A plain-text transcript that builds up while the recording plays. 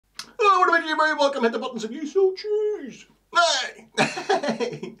you're very welcome. Hit the buttons if you so choose.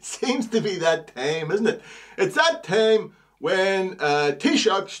 Aye. Seems to be that time, isn't it? It's that time when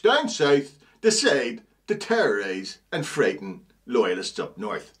Taoiseachs down south decide to terrorise and frighten Loyalists up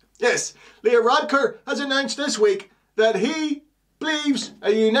north. Yes, Leo Varadkar has announced this week that he believes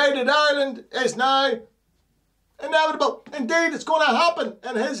a united Ireland is now inevitable. Indeed, it's going to happen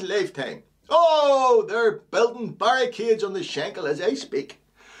in his lifetime. Oh, they're building barricades on the Shankill as I speak.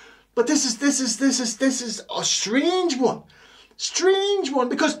 But this is a strange one. Strange one,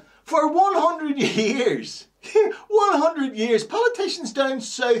 because for 100 years, 100 years, politicians down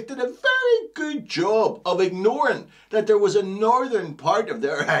south did a very good job of ignoring that there was a northern part of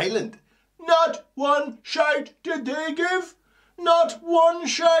their island. Not one shout did they give. Not one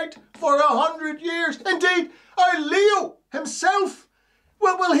shout for 100 years. Indeed, our Leo himself,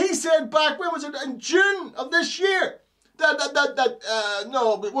 well, he said back, when was it, in June of this year, that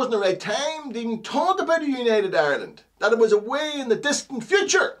no, it wasn't the right time to even talk about a united Ireland, that it was away in the distant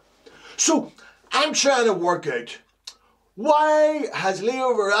future. So I'm trying to work out, why has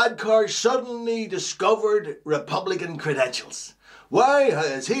Leo Varadkar suddenly discovered Republican credentials? Why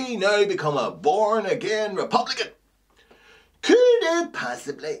has he now become a born-again Republican? Could it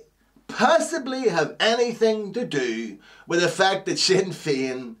possibly have anything to do with the fact that Sinn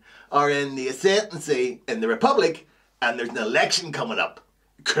Féin are in the ascendancy in the Republic and there's an election coming up?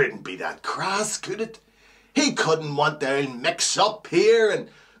 It couldn't be that crass, could it? He couldn't want to mix up here and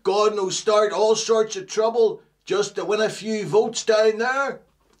God knows start all sorts of trouble just to win a few votes down there.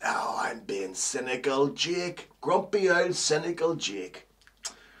 Oh, I'm being cynical, Jake. Grumpy old cynical Jake.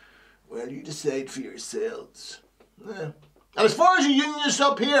 Well, you decide for yourselves. Yeah. And as far as the unionists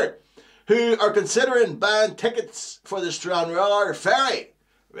up here who are considering buying tickets for the Stranraer ferry,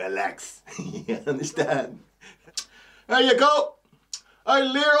 relax. You understand? There you go. Our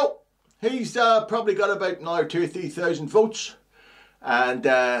Leo, he's probably got about now 2,000 or 3,000 votes. And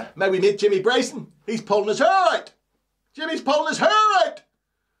maybe meet Jimmy Bryson. He's pulling his hair out. Jimmy's pulling his hair out.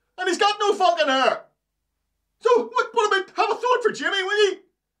 And he's got no fucking hair. So what about, have a thought for Jimmy, will you?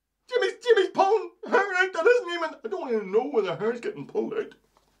 Jimmy's pulling hair out that isn't even, I don't even know where the hair's getting pulled out.